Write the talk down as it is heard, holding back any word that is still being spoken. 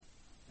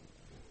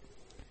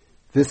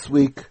This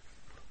week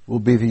will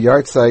be the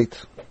yahrzeit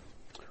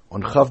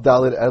on Chav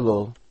Daled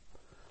Elul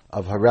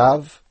of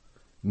Harav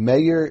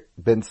Meir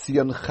Ben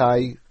Sion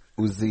Chai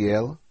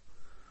Uziel,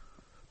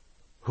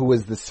 who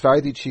was the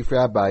Sephardi chief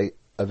rabbi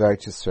of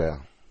Eretz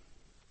Yisrael.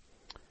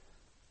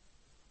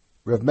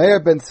 Rav Meir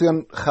Ben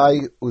Sion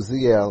Chai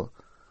Uziel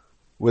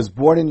was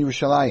born in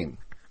Yerushalayim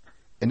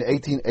in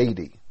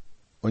 1880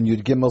 on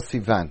Yud Gimel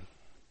Sivan.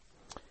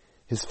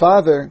 His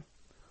father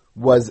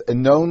was a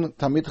known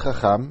Talmid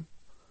Chacham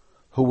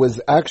who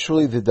was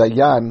actually the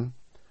Dayan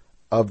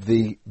of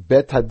the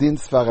Bet Hadin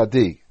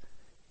Sfaradi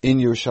in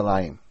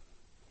Yerushalayim.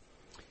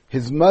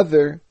 His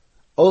mother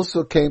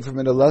also came from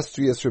an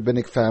illustrious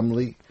rabbinic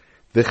family,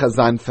 the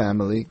Chazan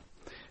family,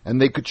 and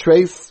they could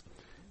trace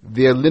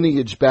their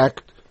lineage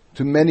back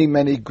to many,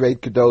 many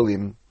great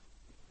Gedolim.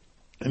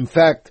 In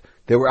fact,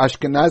 there were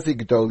Ashkenazi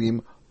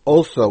Gedolim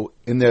also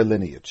in their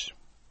lineage.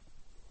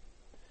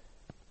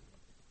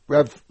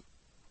 Rav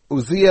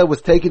Uziel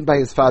was taken by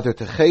his father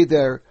to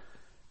Cheder,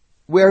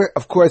 where,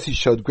 of course, he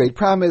showed great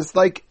promise.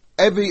 Like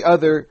every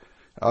other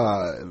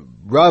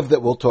Rav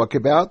that we'll talk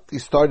about, he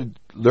started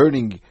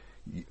learning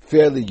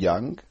fairly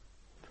young.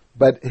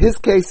 But his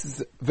case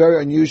is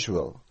very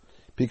unusual,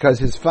 because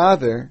his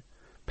father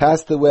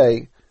passed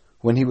away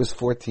when he was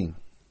 14.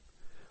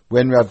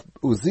 When Rav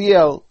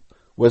Uziel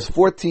was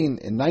 14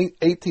 in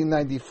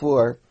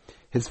 1894,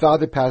 his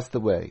father passed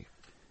away.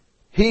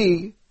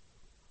 He,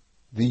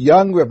 the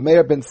young Rav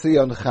Meir Ben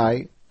Sion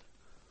Chai,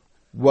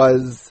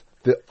 was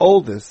the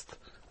oldest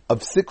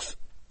of 6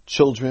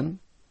 children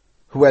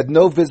who had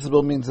no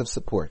visible means of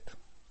support.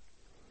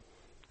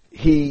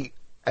 He,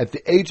 at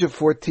the age of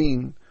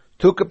 14,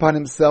 took upon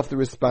himself the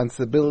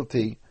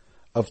responsibility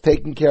of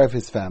taking care of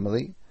his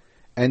family,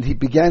 and he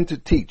began to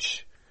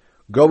teach,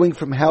 going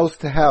from house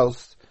to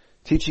house,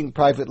 teaching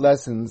private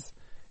lessons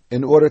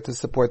in order to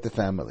support the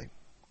family.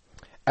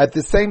 At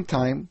the same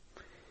time,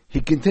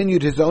 he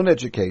continued his own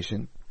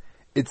education.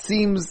 It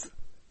seems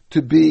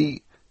to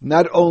be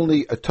not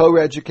only a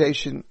Torah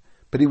education,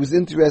 but he was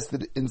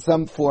interested in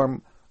some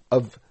form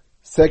of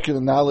secular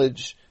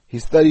knowledge. He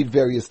studied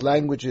various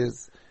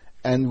languages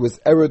and was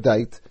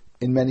erudite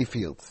in many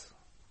fields.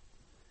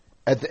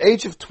 At the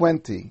age of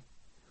 20,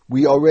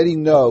 we already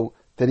know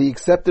that he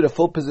accepted a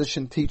full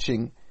position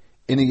teaching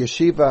in a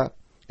yeshiva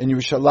in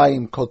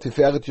Yerushalayim called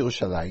Tiferet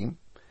Yerushalayim,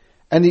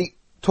 and he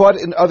taught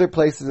in other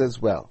places as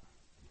well.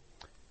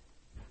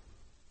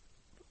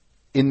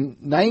 In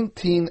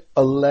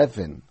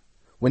 1911,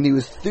 when he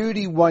was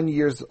 31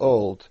 years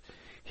old,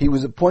 he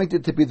was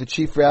appointed to be the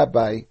chief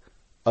rabbi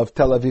of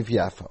Tel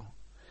Aviv-Yafo.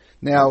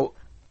 Now,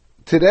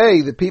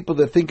 today, the people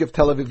that think of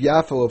Tel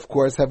Aviv-Yafo, of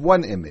course, have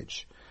one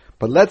image.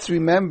 But let's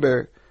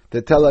remember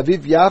that Tel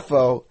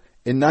Aviv-Yafo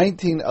in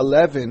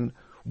 1911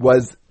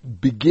 was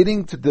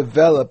beginning to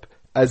develop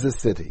as a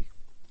city.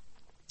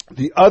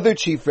 The other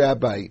chief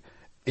rabbi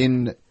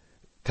in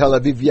Tel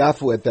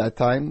Aviv-Yafo at that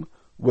time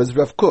was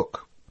Rav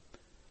Kook.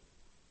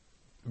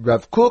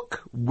 Rav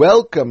Kook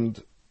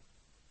welcomed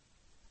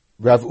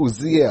Rav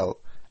Uziel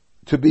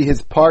to be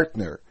his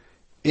partner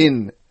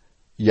in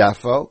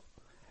Yafo,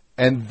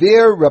 and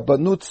their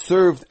Rabbanut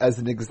served as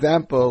an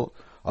example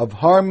of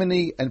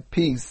harmony and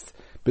peace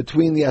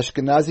between the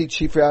Ashkenazi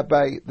chief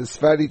rabbi, the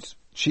Sephardi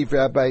chief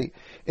rabbi.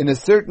 In a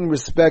certain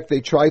respect, they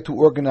tried to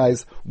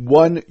organize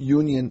one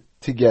union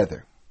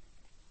together.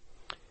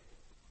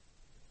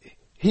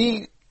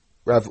 He,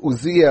 Rav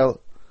Uziel,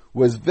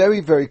 was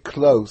very, very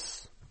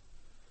close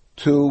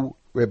to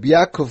Rabbi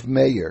Yaakov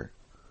Meir,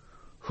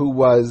 who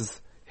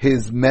was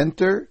his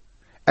mentor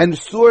and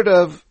sort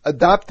of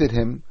adopted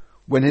him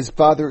when his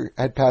father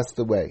had passed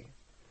away.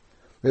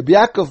 Rabbi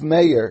Yaakov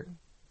Meir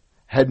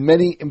had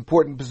many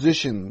important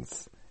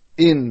positions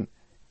in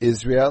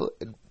Israel.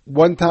 At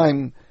one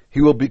time,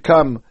 he will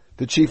become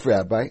the chief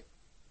rabbi.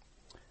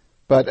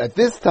 But at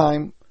this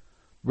time,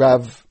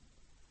 Rav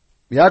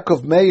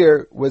Yaakov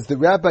Meir was the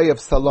rabbi of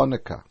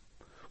Salonika,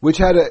 which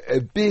had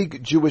a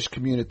big Jewish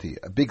community,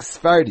 a big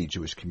Sephardi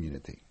Jewish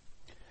community.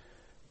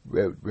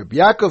 Rabbi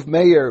Yaakov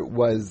Meir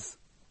was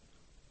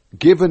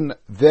given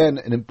then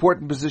an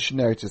important position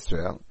in Eretz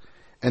Yisrael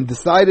and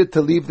decided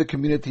to leave the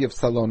community of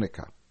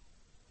Salonika.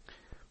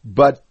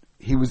 But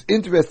he was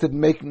interested in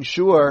making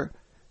sure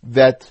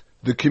that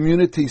the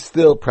community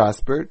still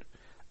prospered,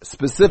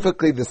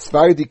 specifically the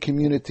Sephardi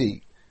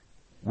community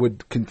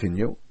would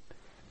continue,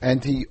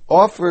 and he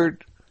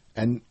offered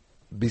and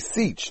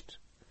beseeched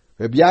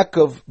Reb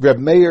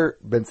Meir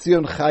Ben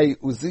Sion Chai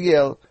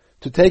Uziel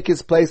to take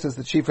his place as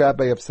the chief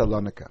rabbi of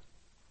Salonika.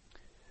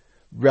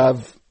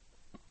 Rav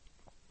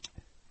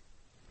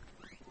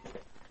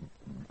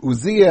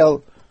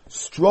Uziel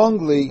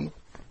strongly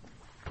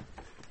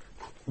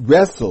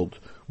wrestled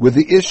with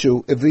the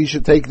issue if he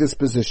should take this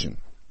position.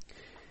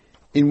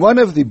 In one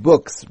of the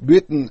books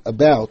written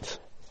about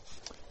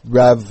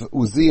Rav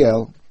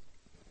Uziel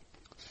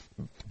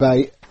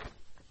by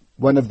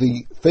one of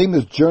the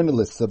famous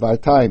journalists of our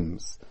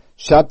times,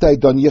 Shabtai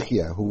Don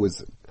Yichya, who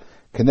was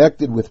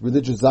connected with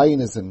religious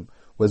Zionism,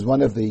 was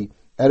one of the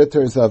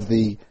editors of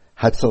the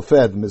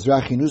Hatzofeh, the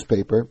Mizrahi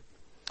newspaper.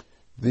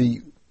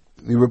 The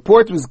the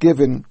report was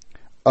given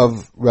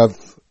of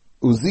Rav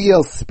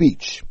Uziel's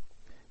speech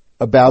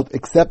about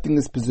accepting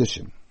this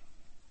position.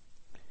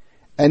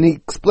 And he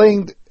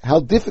explained how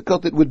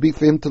difficult it would be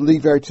for him to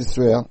leave Eretz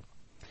Yisrael.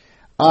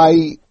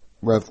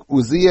 Rav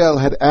Uziel,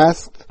 had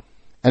asked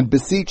and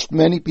beseeched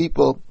many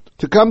people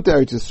to come to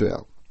Eretz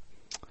Yisrael.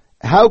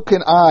 How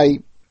can I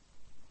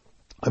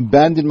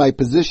abandon my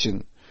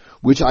position,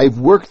 which I've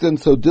worked on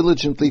so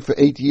diligently for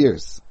 8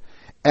 years,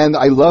 and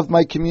I love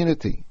my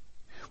community,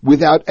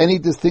 without any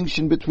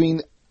distinction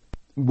between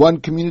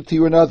one community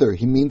or another?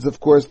 He means, of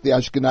course, the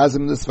Ashkenazim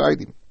and the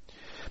Sephardim.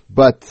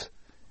 But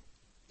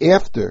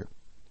after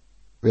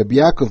Rabbi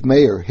Yaakov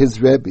Meir,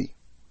 his Rebbe,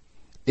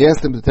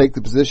 asked him to take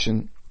the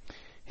position,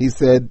 he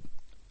said,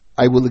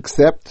 I will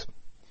accept,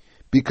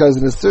 because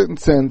in a certain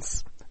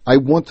sense, I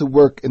want to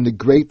work in the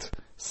great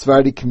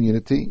Sephardi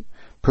community.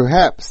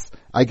 Perhaps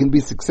I can be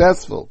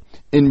successful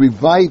in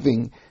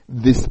reviving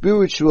the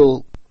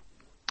spiritual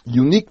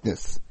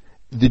uniqueness,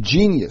 the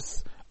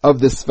genius of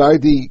the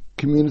Sephardi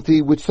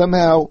community, which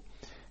somehow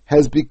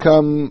has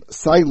become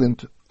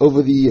silent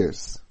over the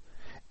years.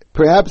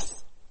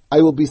 Perhaps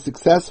I will be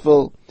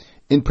successful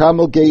in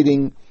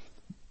promulgating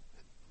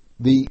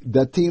the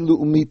Dati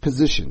Lu'umi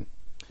position,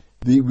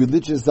 the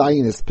religious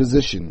Zionist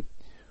position.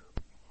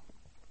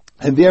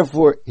 And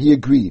therefore he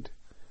agreed.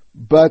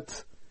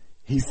 But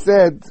he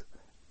said,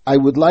 I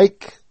would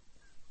like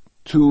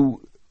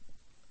to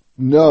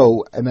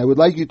know, and I would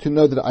like you to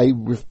know that I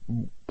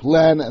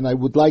plan and I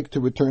would like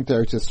to return to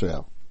Eretz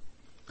Yisrael.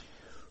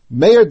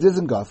 Mayor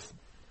Dizengoff,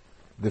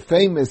 the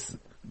famous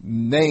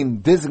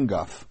name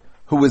Dizengoff,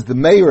 who was the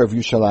mayor of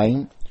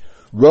Yerushalayim,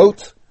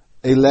 wrote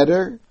a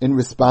letter in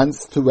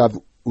response to Rav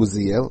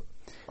Uziel,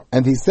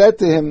 and he said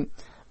to him,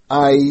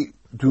 I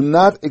do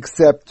not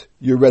accept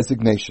your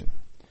resignation.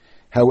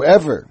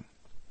 However,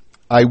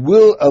 I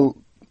will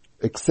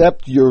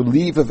accept your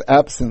leave of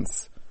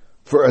absence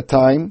for a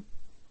time,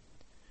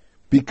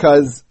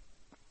 because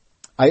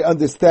I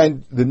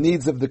understand the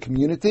needs of the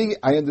community,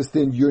 I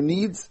understand your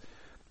needs,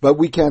 but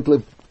we can't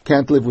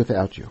live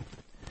without you.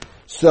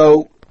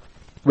 So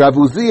Rav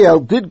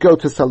Uziel did go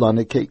to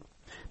Saloniki,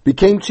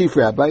 became chief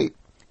rabbi.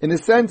 In a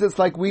sense, it's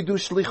like we do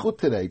shlichut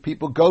today.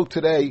 People go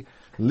today,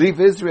 leave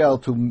Israel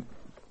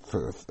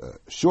for a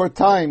short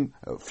time,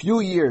 a few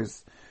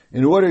years,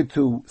 in order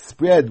to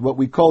spread what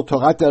we call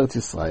Torah Eretz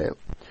Yisrael.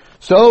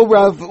 So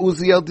Rav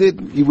Uziel did.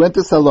 He went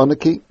to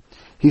Saloniki.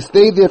 He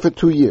stayed there for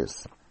 2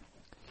 years.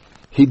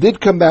 He did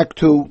come back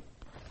to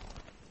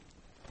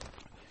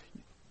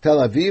Tel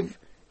Aviv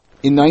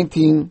in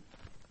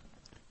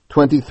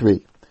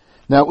 1923.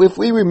 Now, if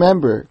we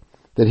remember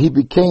that he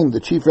became the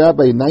chief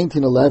rabbi in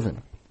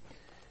 1911,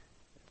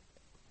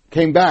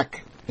 came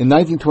back in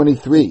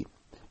 1923,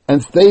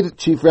 and stayed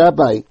chief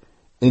rabbi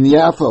in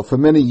Yaffo for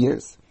many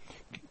years,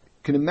 you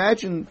can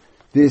imagine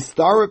the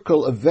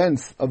historical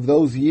events of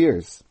those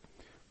years.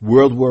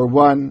 World War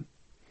I,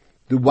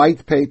 the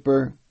White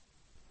Paper,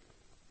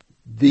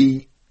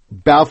 the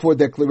Balfour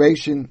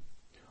Declaration,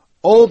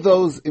 all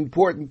those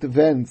important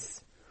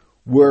events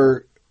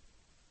were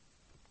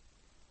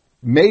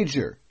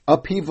major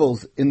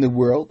upheavals in the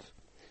world,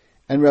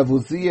 and Rav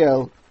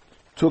Uziel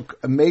took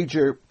a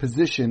major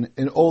position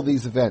in all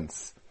these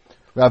events.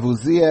 Rav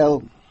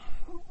Uziel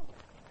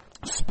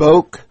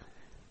spoke,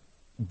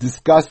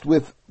 discussed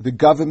with the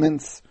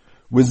governments,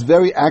 was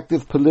very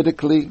active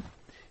politically.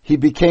 He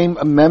became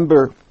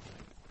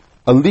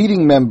a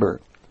leading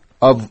member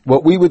of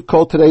what we would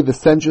call today the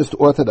centrist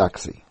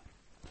orthodoxy.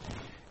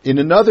 In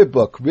another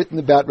book written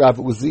about Rav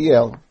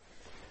Uziel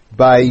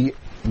by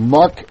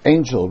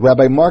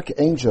Rabbi Mark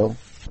Angel,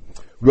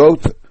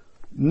 wrote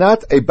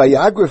not a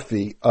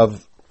biography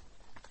of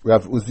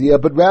Rav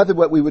Uziel, but rather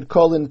what we would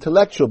call an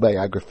intellectual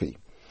biography.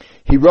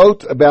 He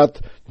wrote about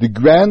the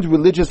grand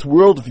religious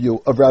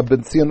worldview of Rav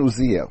Ben Zion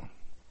Uziel.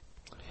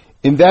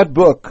 In that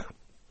book,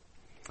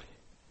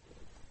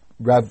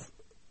 Rav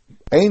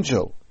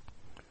Angel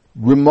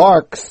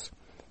remarks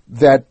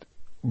that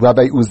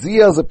Rabbi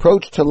Uziel's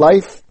approach to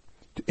life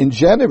in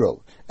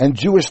general, and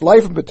Jewish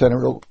life in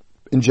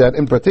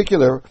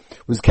particular,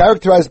 was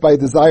characterized by a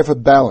desire for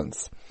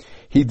balance.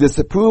 He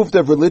disapproved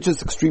of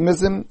religious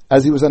extremism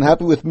as he was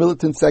unhappy with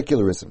militant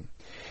secularism.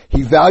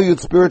 He valued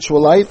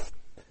spiritual life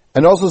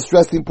and also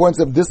stressed the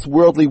importance of this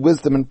worldly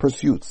wisdom and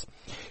pursuits.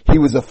 He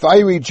was a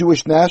fiery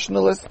Jewish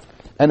nationalist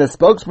and a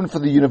spokesman for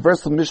the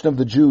universal mission of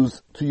the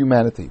Jews to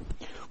humanity,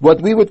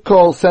 what we would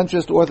call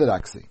centrist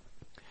orthodoxy.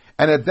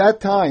 And at that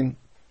time,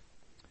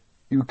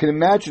 you can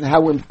imagine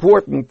how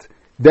important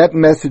that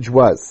message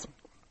was.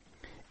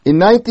 In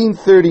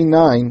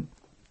 1939,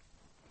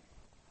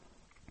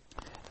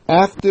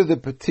 after the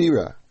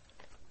Patira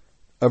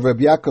of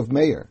Rabbi Yaakov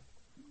Meir,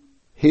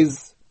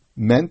 his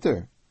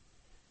mentor,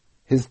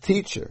 his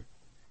teacher,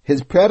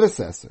 his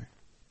predecessor,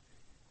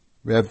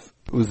 Rav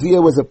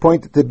Uziel was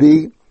appointed to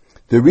be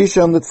the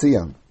Rishon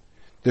LeZion,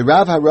 the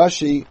Rav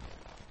Harashi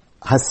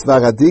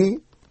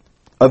Hasfaradi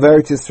of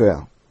Eretz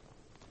Yisrael.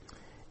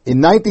 In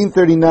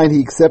 1939,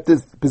 he accepted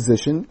the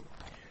position,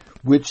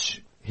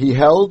 which he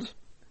held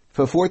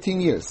for 14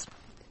 years,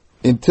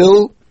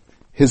 until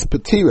his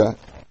Patira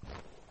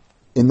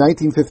in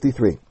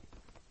 1953.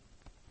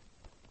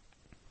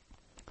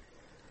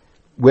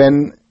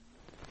 When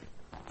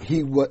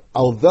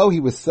although he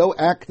was so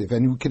active,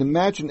 and you can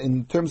imagine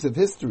in terms of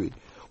history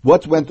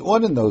what went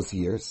on in those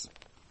years,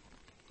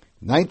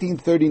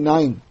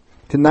 1939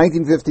 to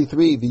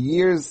 1953, the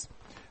years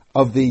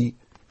of the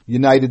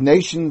United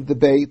Nations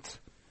debate,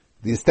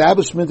 the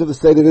establishment of the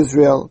State of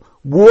Israel,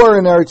 war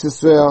in Eretz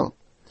Israel,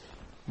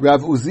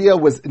 Rav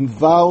Uziel was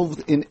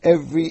involved in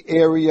every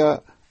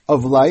area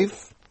of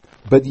life,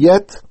 but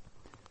yet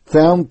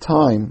found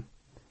time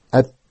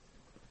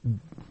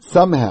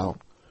somehow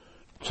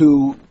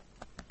to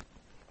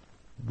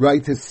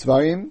write his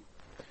Svarim,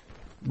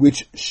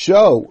 which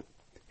show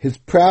his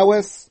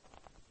prowess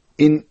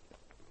in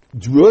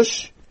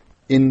drush,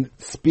 in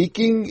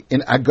speaking,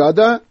 in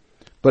agada,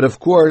 but of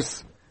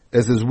course,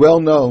 as is well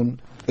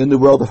known in the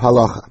world of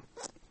halacha.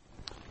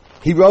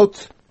 He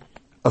wrote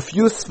a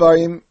few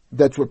Svarim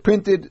that were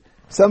printed.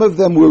 Some of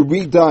them were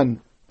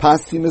redone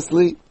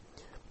posthumously,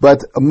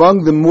 but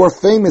among the more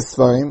famous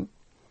Svarim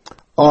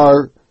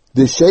are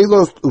the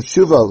Shelos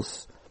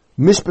Ushuvos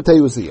Mishpatei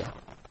Uziel,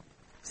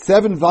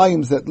 7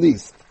 volumes at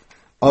least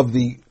of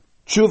the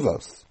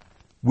Chuvos,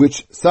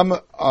 which some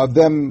of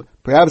them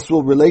perhaps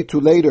will relate to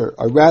later,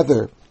 are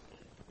rather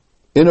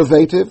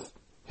innovative,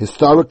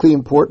 historically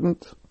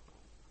important.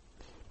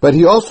 But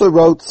he also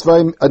wrote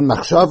Svarim Ad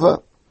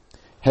Machshava,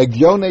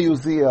 Hegyonei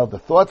Uziel, the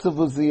thoughts of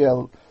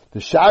Uziel, the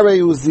Sharei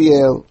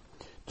Uziel,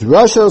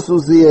 Drashos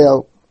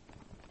Uziel,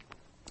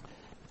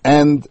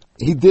 and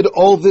he did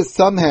all this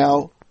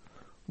somehow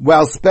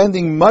while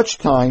spending much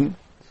time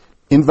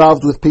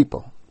involved with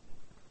people.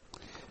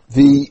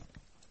 The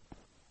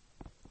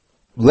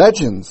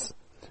legends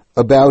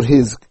about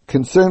his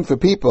concern for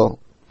people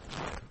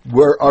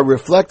are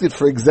reflected,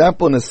 for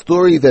example, in a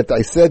story that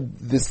I said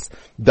this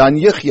Dan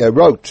Yichya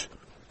wrote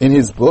in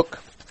his book,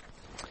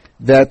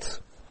 that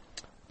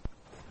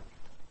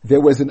there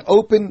was an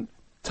open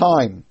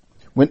time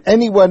when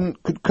anyone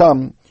could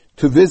come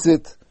to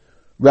visit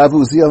Rav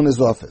Uziel in his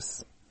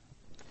office.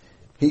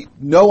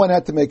 No one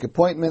had to make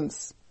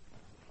appointments,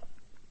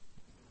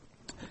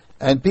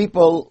 and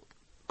people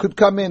could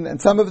come in,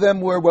 and some of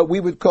them were what we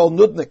would call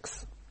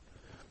nudniks.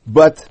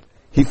 But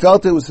he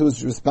felt it was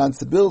his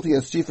responsibility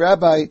as chief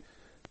rabbi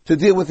to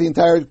deal with the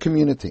entire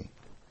community.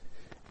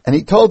 And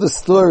he told a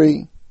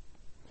story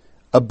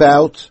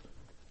about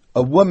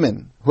a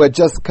woman who had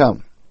just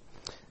come.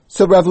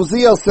 So Rav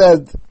Uziel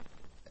said,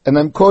 and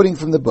I'm quoting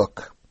from the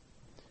book,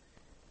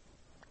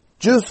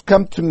 Jews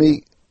come to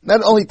me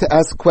not only to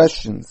ask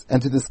questions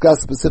and to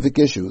discuss specific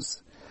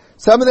issues,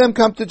 some of them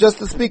come just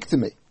to speak to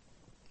me.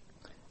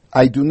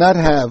 I do not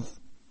have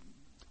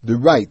the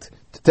right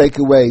to take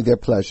away their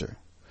pleasure.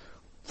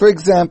 For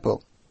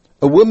example,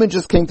 a woman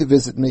just came to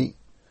visit me,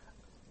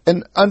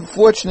 an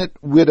unfortunate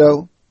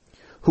widow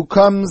who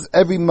comes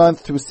every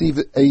month to receive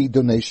a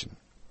donation.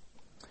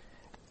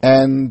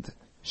 And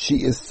she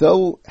is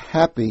so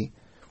happy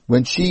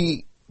when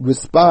she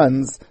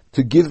responds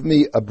to give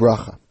me a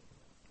bracha.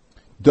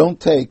 Don't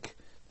take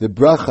the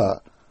bracha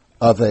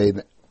of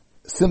a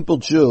simple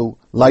Jew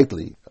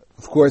lightly.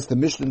 Of course, the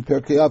Mishnah in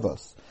Pirkei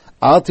Avos,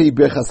 Al ti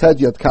brachas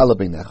hedyot kala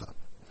beinecha.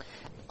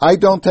 I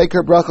don't take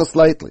her brachas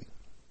lightly.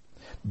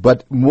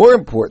 But more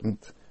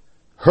important,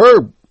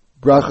 her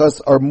brachas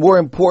are more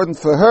important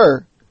for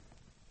her,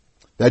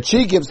 that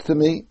she gives to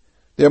me,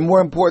 they're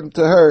more important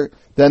to her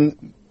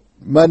than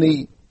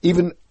money,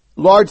 even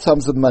large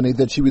sums of money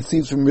that she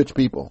receives from rich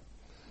people.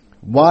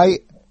 Why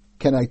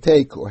can I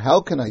take, or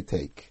how can I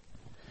take,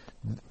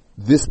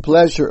 this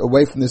pleasure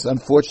away from this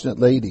unfortunate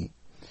lady,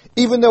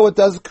 even though it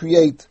does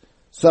create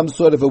some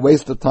sort of a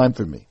waste of time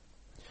for me?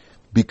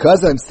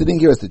 Because I'm sitting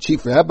here as the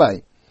chief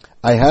rabbi,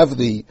 I have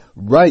the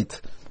right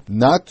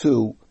not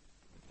to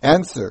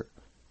answer,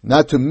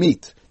 not to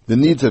meet the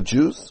needs of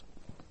Jews.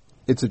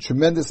 It's a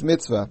tremendous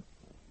mitzvah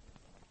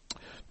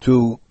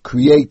to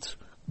create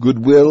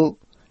goodwill,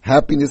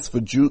 happiness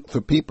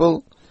for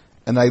people,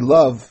 and I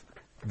love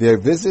their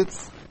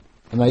visits,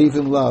 and I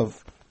even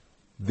love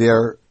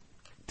their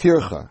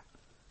tircha,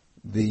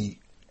 the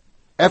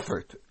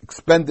effort,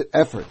 expended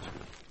effort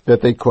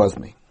that they cause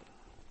me.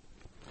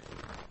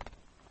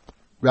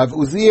 Rav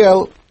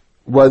Uziel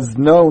was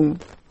known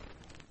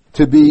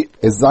to be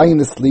a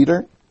Zionist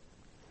leader,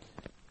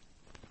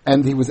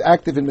 and he was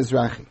active in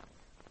Mizrahi.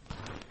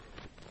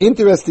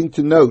 Interesting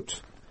to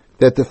note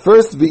that the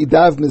first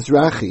V'idav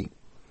Mizrahi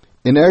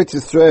in Eretz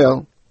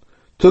Yisrael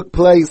took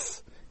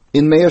place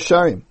in Mea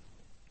Sharim.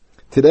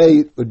 Today,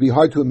 it would be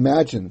hard to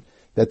imagine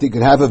that they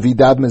could have a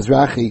V'idav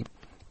Mizrahi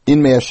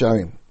in Mea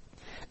Sharim.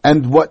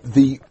 And what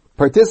the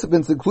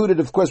participants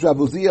included, of course, Rav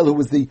Uziel, who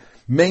was the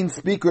main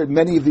speaker at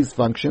many of these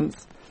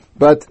functions,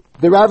 but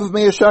the Rav of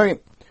Mea Sharim,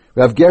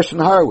 Rav Gershon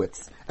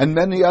Horowitz, and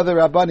many other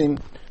Rabbanim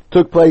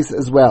took place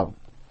as well.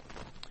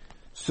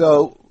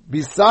 So,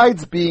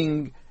 besides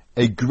being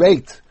a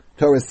great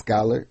Torah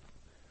scholar,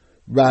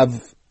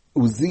 Rav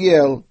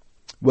Uziel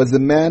was a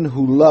man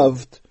who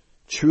loved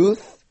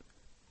truth,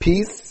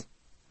 peace,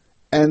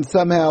 and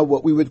somehow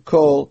what we would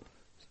call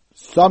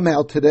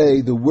somehow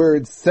today the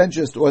words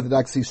centrist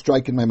orthodoxy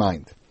strike in my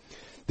mind.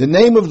 The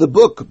name of the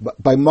book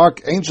by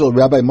Mark Angel,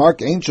 Rabbi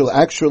Mark Angel,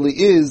 actually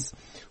is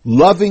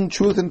Loving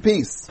Truth and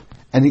Peace.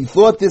 And he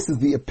thought this is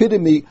the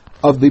epitome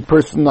of the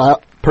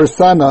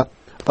persona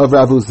of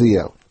Rav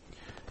Uziel.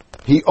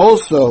 He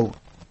also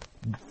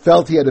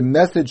felt he had a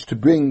message to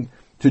bring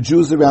to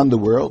Jews around the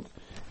world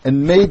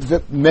and made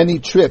many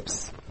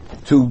trips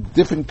to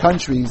different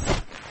countries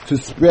to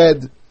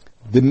spread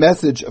the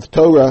message of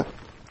Torah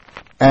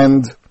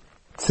and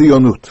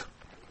Tzionut.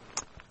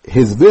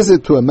 His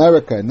visit to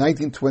America in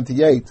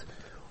 1928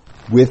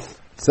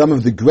 with some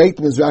of the great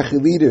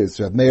Mizrahi leaders,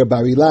 Rav Meir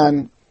Bar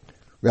Ilan,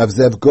 Rav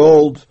Zev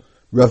Gold,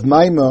 Rav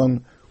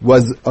Maimon,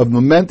 was of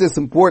momentous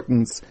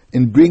importance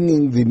in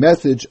bringing the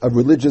message of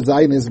religious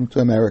Zionism to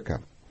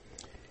America.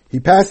 He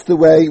passed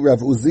away, Rav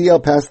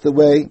Uziel passed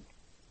away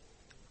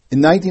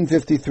in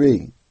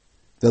 1953.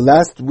 The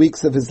last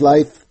weeks of his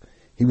life,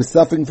 he was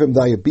suffering from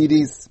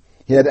diabetes,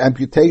 he had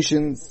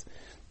amputations,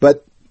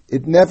 but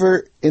it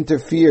never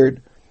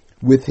interfered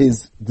with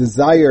his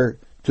desire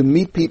to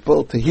meet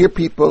people, to hear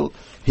people.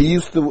 He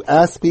used to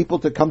ask people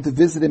to come to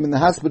visit him in the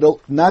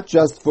hospital, not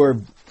just for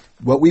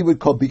what we would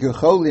call Bikur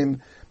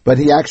Cholim, but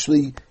he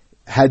actually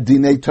had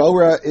Dinei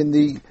Torah in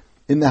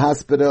the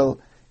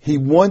hospital. He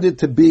wanted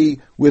to be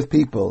with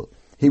people.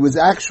 He was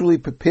actually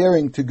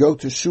preparing to go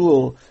to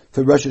shul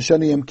for Rosh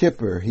Hashanah Yom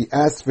Kippur. He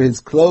asked for his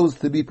clothes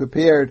to be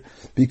prepared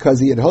because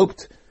he had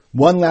hoped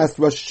one last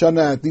Rosh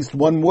Hashanah, at least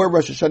one more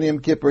Rosh Hashanah Yom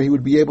Kippur, he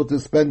would be able to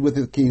spend with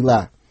his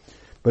Kehillah.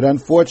 But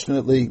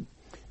unfortunately,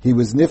 he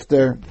was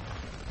nifter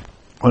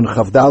on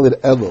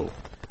Chavdalid Elul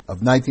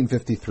of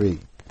 1953.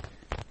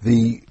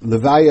 The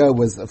Levaya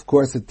was, of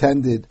course,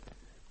 attended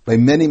by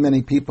many,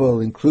 many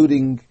people,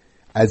 including,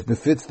 as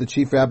befits the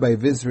Chief Rabbi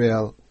of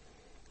Israel,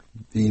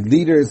 the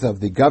leaders of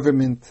the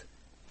government,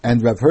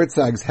 and Rav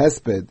Herzog's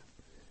hesped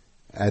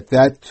at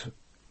that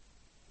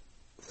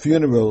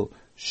funeral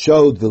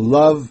showed the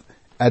love,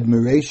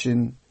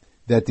 admiration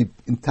that the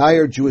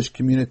entire Jewish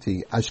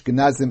community,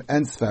 Ashkenazim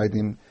and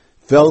Sfardim,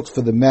 felt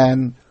for the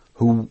man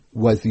who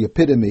was the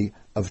epitome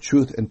of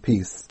truth and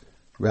peace,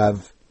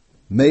 Rav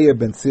Meir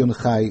Ben Zion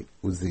Chai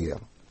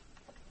Uziel.